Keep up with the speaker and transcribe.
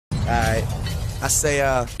I say,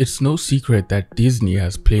 It's no secret that Disney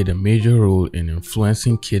has played a major role in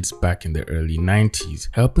influencing kids back in the early 90s,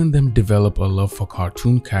 helping them develop a love for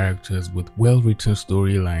cartoon characters with well-written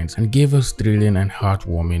storylines and gave us thrilling and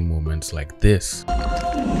heartwarming moments like this.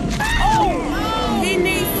 Oh, he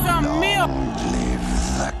needs some milk! Long live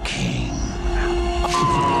the king.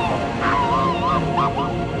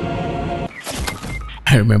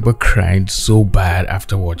 I remember crying so bad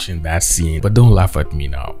after watching that scene, but don't laugh at me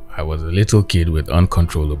now. I was a little kid with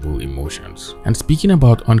uncontrollable emotions. And speaking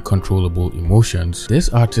about uncontrollable emotions, this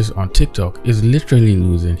artist on TikTok is literally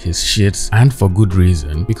losing his shits, and for good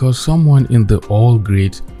reason, because someone in the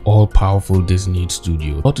all-great, all-powerful Disney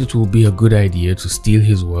studio thought it would be a good idea to steal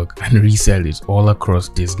his work and resell it all across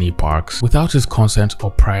Disney parks without his consent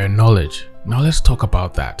or prior knowledge. Now let's talk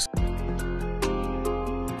about that.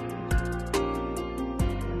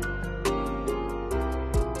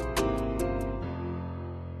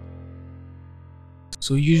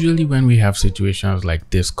 So usually when we have situations like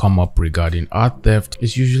this come up regarding art theft,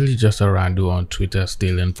 it's usually just a rando on Twitter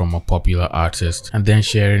stealing from a popular artist and then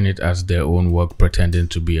sharing it as their own work pretending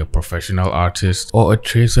to be a professional artist, or a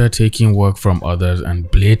tracer taking work from others and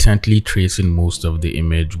blatantly tracing most of the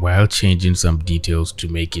image while changing some details to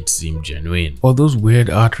make it seem genuine. Or those weird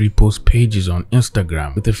art repost pages on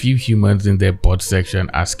Instagram with a few humans in their bot section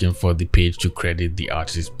asking for the page to credit the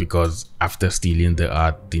artist because after stealing the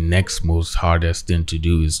art, the next most hardest thing to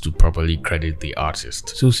do is to properly credit the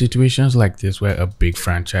artist. So situations like this where a big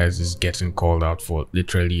franchise is getting called out for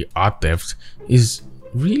literally art theft is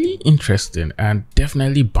really interesting and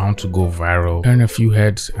definitely bound to go viral, turn a few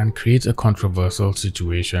heads, and create a controversial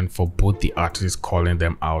situation for both the artists calling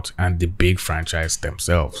them out and the big franchise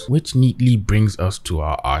themselves. Which neatly brings us to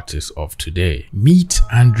our artist of today. Meet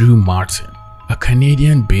Andrew Martin, a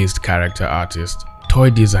Canadian-based character artist, toy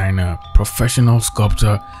designer, professional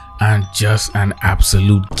sculptor, and just an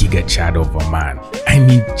absolute giga chad of a man. I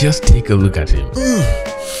mean, just take a look at him.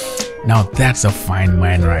 Now that's a fine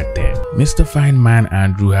man right there. Mr. Fine Man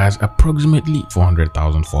Andrew has approximately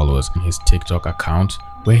 400,000 followers on his TikTok account,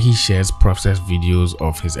 where he shares process videos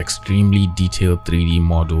of his extremely detailed 3D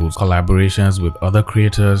models, collaborations with other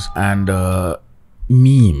creators, and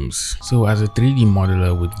memes. So as a 3D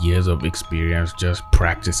modeler with years of experience just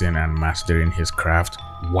practicing and mastering his craft,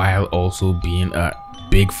 while also being a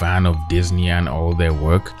big fan of Disney and all their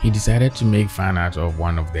work, he decided to make fan art of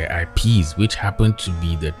one of their IPs, which happened to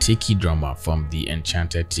be the Tiki drummer from the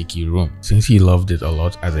Enchanted Tiki Room. Since he loved it a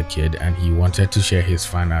lot as a kid and he wanted to share his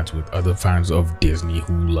fan art with other fans of Disney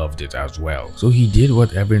who loved it as well. So he did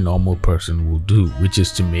what every normal person will do, which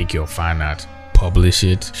is to make your fan art, publish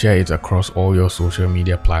it, share it across all your social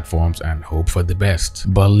media platforms, and hope for the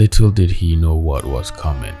best. But little did he know what was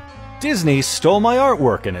coming. Disney stole my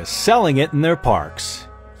artwork and is selling it in their parks.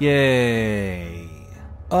 Yay!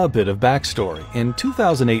 A bit of backstory. In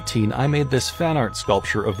 2018, I made this fan art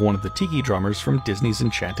sculpture of one of the Tiki drummers from Disney's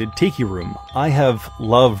Enchanted Tiki Room. I have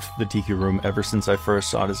loved the Tiki Room ever since I first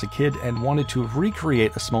saw it as a kid and wanted to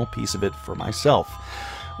recreate a small piece of it for myself.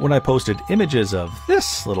 When I posted images of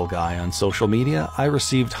this little guy on social media, I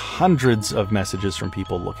received hundreds of messages from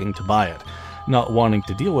people looking to buy it. Not wanting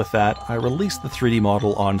to deal with that, I released the 3D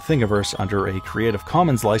model on Thingiverse under a Creative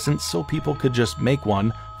Commons license so people could just make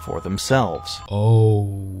one for themselves.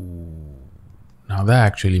 Oh, now that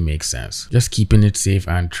actually makes sense. Just keeping it safe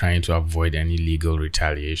and trying to avoid any legal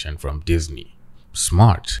retaliation from Disney.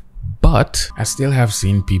 Smart. But I still have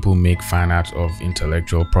seen people make fan art of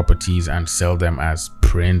intellectual properties and sell them as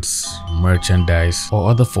prints, merchandise, or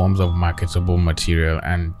other forms of marketable material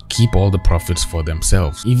and keep all the profits for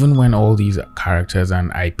themselves, even when all these characters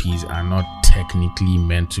and IPs are not technically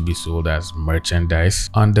meant to be sold as merchandise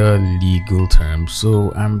under legal terms.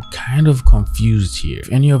 So I'm kind of confused here.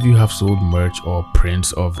 If any of you have sold merch or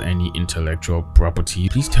prints of any intellectual property,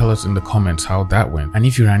 please tell us in the comments how that went, and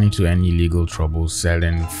if you ran into any legal troubles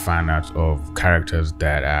selling fan art of characters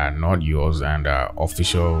that are not yours and are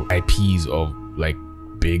official IPs of like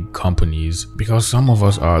big companies, because some of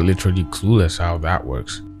us are literally clueless how that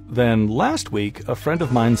works. Then last week, a friend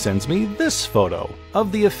of mine sends me this photo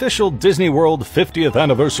of the official Disney World 50th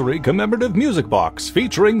anniversary commemorative music box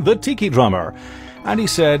featuring the Tiki drummer. And he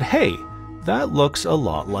said, "Hey, that looks a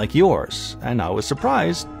lot like yours." And I was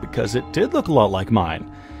surprised because it did look a lot like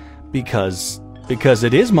mine. Because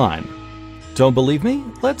it is mine. Don't believe me?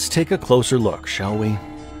 Let's take a closer look, shall we?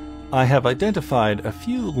 I have identified a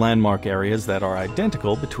few landmark areas that are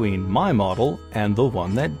identical between my model and the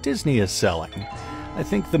one that Disney is selling. I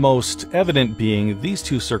think the most evident being these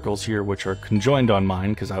two circles here, which are conjoined on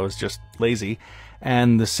mine because I was just lazy,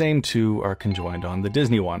 and the same two are conjoined on the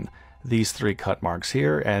Disney one. these 3 cut marks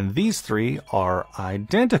here, and these 3 are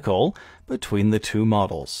identical between the 2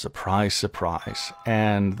 models. Surprise, surprise.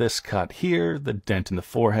 And this cut here, the dent in the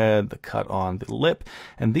forehead, the cut on the lip,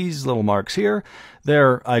 and these little marks here,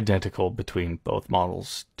 they're identical between both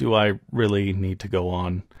models. Do I really need to go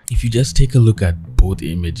on? If you just take a look at both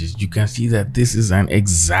images, you can see that this is an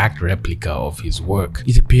exact replica of his work.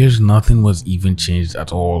 It appears nothing was even changed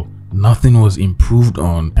at all. Nothing was improved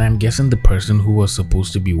on. And I'm guessing the person who was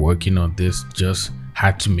supposed to be working on this just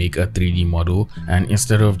had to make a 3D model, and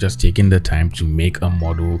instead of just taking the time to make a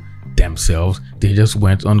model themselves, they just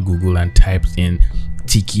went on Google and typed in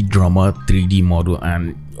Tiki Drummer 3D model,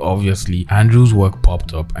 and obviously Andrew's work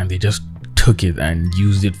popped up, and they just took it and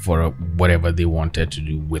used it for whatever they wanted to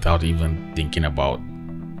do without even thinking about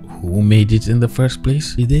who made it in the first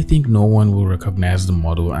place. Did they think no one will recognize the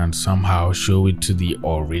model and somehow show it to the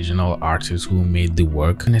original artist who made the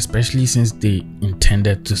work? And especially since they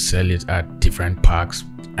intended to sell it at different parks,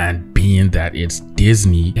 and being that it's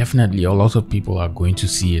Disney, definitely a lot of people are going to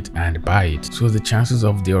see it and buy it. So the chances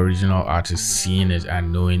of the original artist seeing it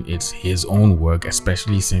and knowing it's his own work,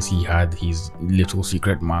 especially since he had his little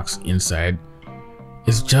secret marks inside,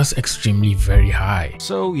 is just extremely very high.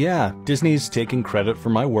 So yeah, Disney's taking credit for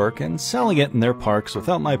my work and selling it in their parks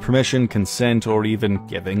without my permission, consent, or even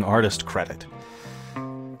giving artist credit.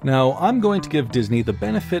 Now, I'm going to give Disney the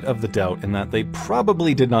benefit of the doubt in that they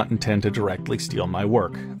probably did not intend to directly steal my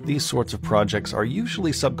work. These sorts of projects are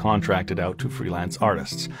usually subcontracted out to freelance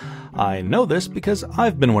artists. I know this because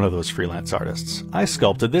I've been one of those freelance artists. I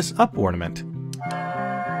sculpted this up ornament.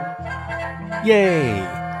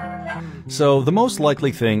 Yay! So the most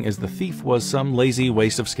likely thing is the thief was some lazy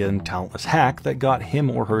waste of skin talentless hack that got him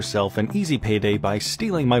or herself an easy payday by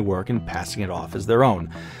stealing my work and passing it off as their own.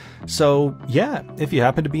 So yeah, if you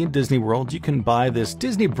happen to be in Disney World, you can buy this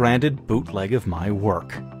Disney branded bootleg of my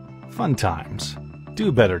work. Fun times.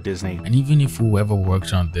 Do better, Disney. And even if whoever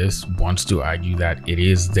worked on this wants to argue that it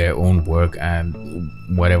is their own work and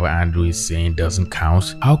whatever Andrew is saying doesn't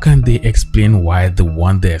count, how can they explain why the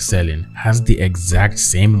one they're selling has the exact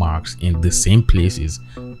same marks in the same places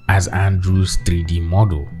as Andrew's 3D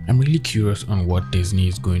model? I'm really curious on what Disney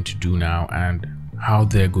is going to do now and how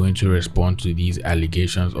they're going to respond to these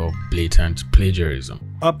allegations of blatant plagiarism.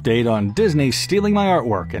 Update on Disney stealing my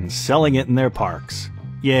artwork and selling it in their parks.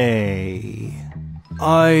 Yay.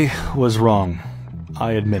 I was wrong.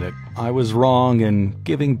 I admit it. I was wrong in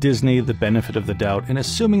giving Disney the benefit of the doubt and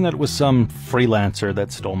assuming that it was some freelancer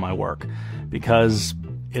that stole my work. Because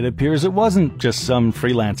it appears it wasn't just some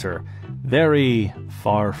freelancer. Very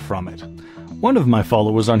far from it. One of my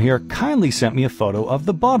followers on here kindly sent me a photo of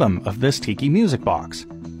the bottom of this Tiki music box.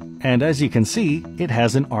 And as you can see, it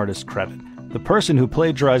has an artist credit. The person who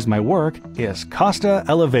plagiarized my work is Costa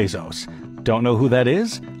Elevezos. Don't know who that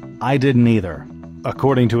is? I didn't either.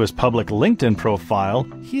 According to his public LinkedIn profile,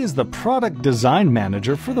 he is the product design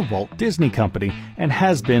manager for the Walt Disney Company and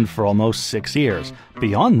has been for almost 6 years.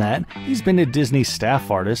 Beyond that, he's been a Disney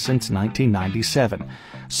staff artist since 1997.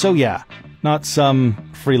 So yeah, not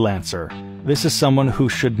some freelancer. This is someone who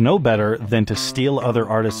should know better than to steal other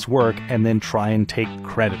artists' work and then try and take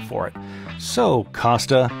credit for it. So,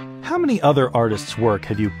 Costa, how many other artists' work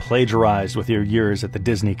have you plagiarized with your years at the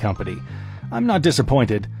Disney Company? I'm not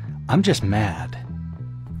disappointed, I'm just mad.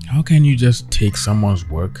 How can you just take someone's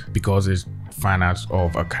work because it's fan art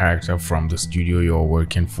of a character from the studio you're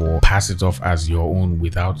working for, pass it off as your own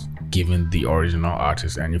without giving the original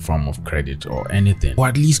artist any form of credit or anything, or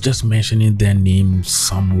at least just mentioning their name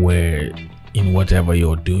somewhere in whatever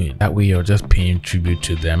you're doing? That way you're just paying tribute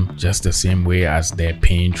to them just the same way as they're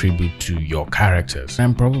paying tribute to your characters.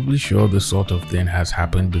 I'm probably sure this sort of thing has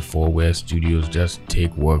happened before where studios just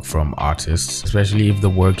take work from artists, especially if the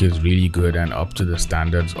work is really good and up to the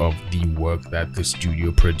standards of the work that the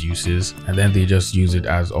studio produces, and then they just use it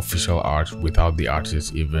as official art without the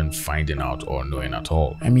artist even finding out or knowing at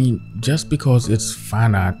all. I mean, just because it's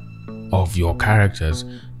fan art of your characters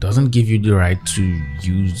doesn't give you the right to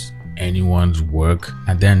use anyone's work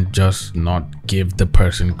and then just not give the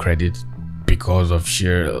person credit because of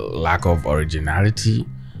sheer lack of originality.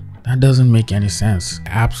 That doesn't make any sense. I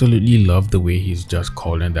absolutely love the way he's just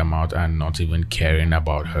calling them out and not even caring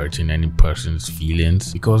about hurting any person's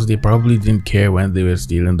feelings, because they probably didn't care when they were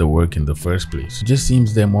stealing the work in the first place. It just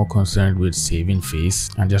seems they're more concerned with saving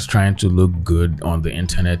face and just trying to look good on the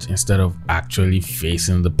internet instead of actually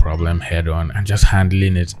facing the problem head on and just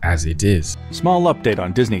handling it as it is. Small update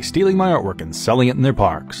on Disney stealing my artwork and selling it in their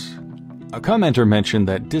parks. A commenter mentioned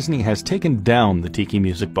that Disney has taken down the Tiki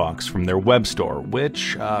Music Box from their web store,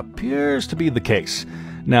 which appears to be the case.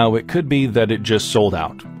 Now, it could be that it just sold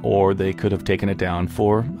out, or they could have taken it down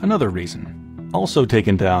for another reason. Also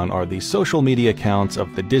taken down are the social media accounts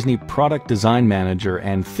of the Disney product design manager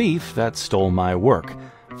and thief that stole my work.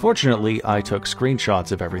 Fortunately, I took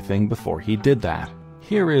screenshots of everything before he did that.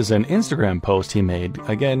 Here is an Instagram post he made,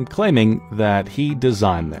 again claiming that he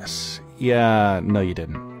designed this. Yeah, no you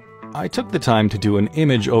didn't. I took the time to do an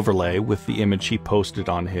image overlay with the image he posted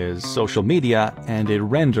on his social media and a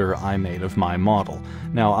render I made of my model.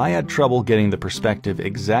 Now, I had trouble getting the perspective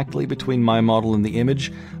exactly between my model and the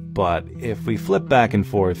image, but if we flip back and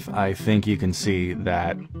forth, I think you can see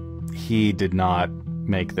that he did not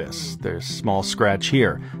make this. There's a small scratch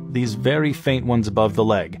here, these very faint ones above the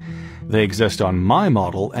leg. They exist on my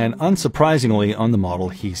model and unsurprisingly on the model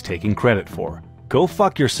he's taking credit for. Go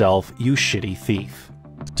fuck yourself, you shitty thief.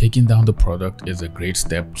 Taking down the product is a great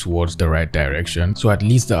step towards the right direction, so at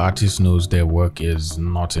least the artist knows their work is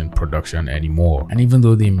not in production anymore. And even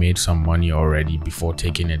though they made some money already before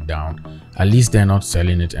taking it down, at least they're not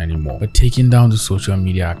selling it anymore. But taking down the social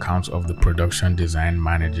media accounts of the production design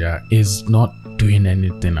manager is not doing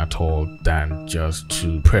anything at all than just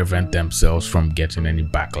to prevent themselves from getting any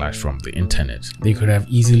backlash from the internet. They could have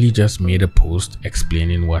easily just made a post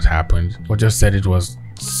explaining what happened, or just said it was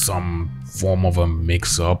some form of a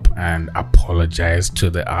mix-up and apologize to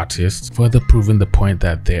the artist, further proving the point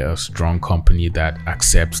that they're a strong company that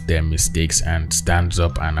accepts their mistakes and stands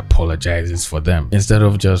up and apologizes for them, instead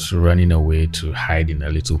of just running away to hide in a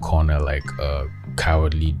little corner like a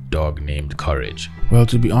cowardly dog named Courage. Well,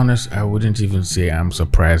 to be honest, I wouldn't even say I'm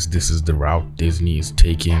surprised this is the route Disney is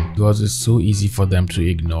taking, because it's so easy for them to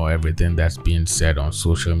ignore everything that's being said on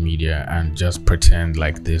social media and just pretend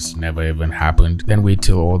like this never even happened, then wait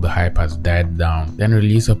till all the hype has died down, then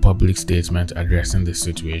release a public statement addressing the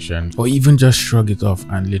situation, or even just shrug it off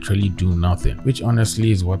and literally do nothing, which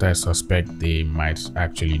honestly is what I suspect they might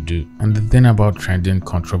actually do. And the thing about trending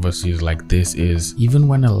controversies like this is, even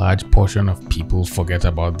when a large portion of people forget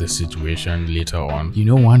about the situation later on, you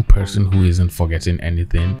know one person who isn't forgetting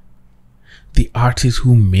anything? The artist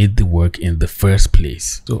who made the work in the first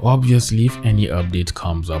place. So obviously, if any update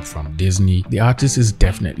comes up from Disney, the artist is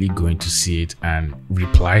definitely going to see it and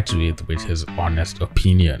reply to it with his honest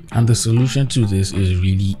opinion. And the solution to this is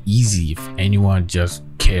really easy if anyone just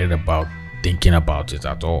cared about thinking about it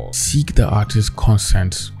at all. Seek the artist's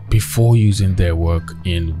consent before using their work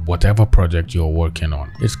in whatever project you're working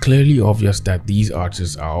on. It's clearly obvious that these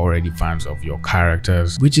artists are already fans of your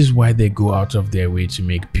characters, which is why they go out of their way to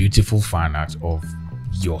make beautiful fan art of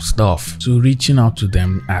your stuff. So reaching out to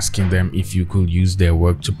them, asking them if you could use their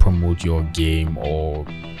work to promote your game or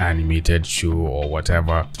animated show or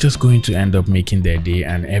whatever, it's just going to end up making their day,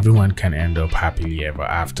 and everyone can end up happily ever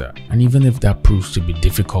after. And even if that proves to be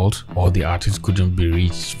difficult, or the artist couldn't be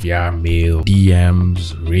reached via mail,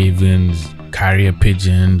 DMs, Ravens, carrier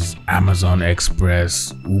pigeons, Amazon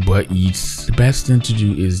Express, Uber Eats, the best thing to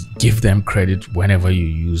do is give them credit whenever you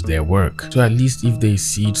use their work. So at least if they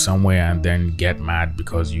see it somewhere and then get mad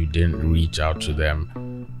because you didn't reach out to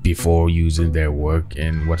them before using their work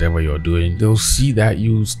in whatever you're doing, they'll see that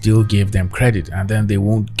you still gave them credit, and then they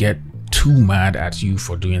won't get too mad at you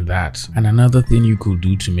for doing that. And another thing you could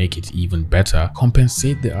do to make it even better,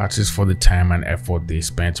 compensate the artist for the time and effort they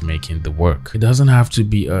spent making the work. It doesn't have to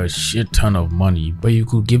be a shit ton of money, but you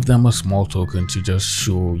could give them a small token to just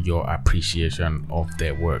show your appreciation of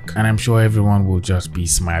their work, and I'm sure everyone will just be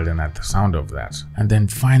smiling at the sound of that. And then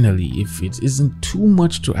finally, if it isn't too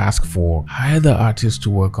much to ask for, hire the artist to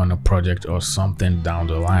work on a project or something down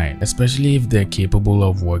the line, especially if they're capable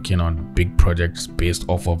of working on big projects based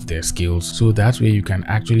off of their skills, so that way you can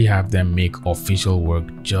actually have them make official work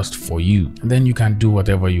just for you, and then you can do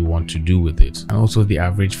whatever you want to do with it. And also, the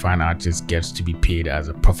average fan artist gets to be paid as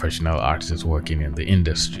a professional artist working in the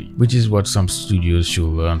industry, which is what some studios should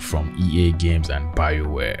learn from EA Games and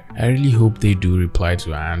BioWare. I really hope they do reply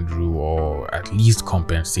to Andrew, or at least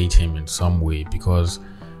compensate him in some way, because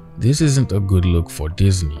this isn't a good look for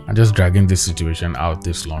Disney, and just dragging this situation out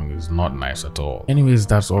this long is not nice at all. Anyways,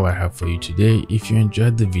 that's all I have for you today. If you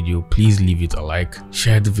enjoyed the video, please leave it a like,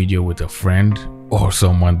 share the video with a friend or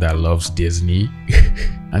someone that loves Disney,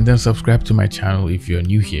 and then subscribe to my channel if you're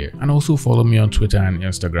new here, and also follow me on Twitter and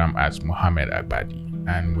Instagram at Mohammed Agbadi.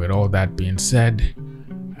 And with all that being said,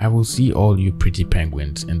 I will see all you pretty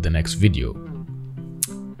penguins in the next video.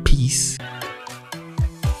 Peace.